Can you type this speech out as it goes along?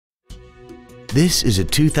This is a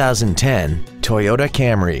 2010 Toyota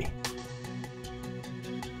Camry.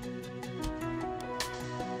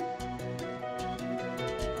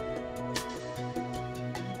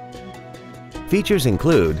 Features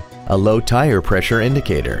include a low tire pressure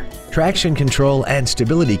indicator, traction control and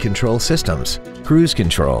stability control systems, cruise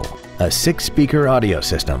control, a 6-speaker audio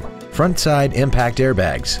system, front side impact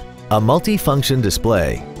airbags, a multi-function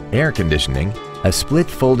display, air conditioning, a split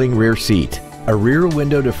folding rear seat, a rear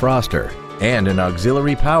window defroster, and an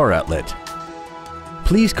auxiliary power outlet.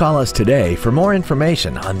 Please call us today for more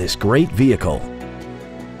information on this great vehicle.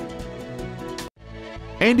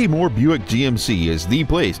 Andy Moore Buick GMC is the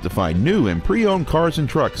place to find new and pre-owned cars and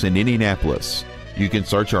trucks in Indianapolis. You can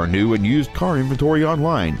search our new and used car inventory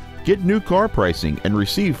online, get new car pricing, and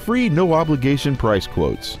receive free no-obligation price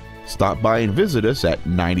quotes. Stop by and visit us at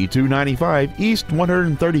 9295 East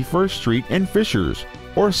 131st Street in Fishers,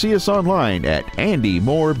 or see us online at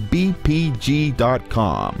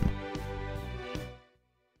andymoorebpg.com.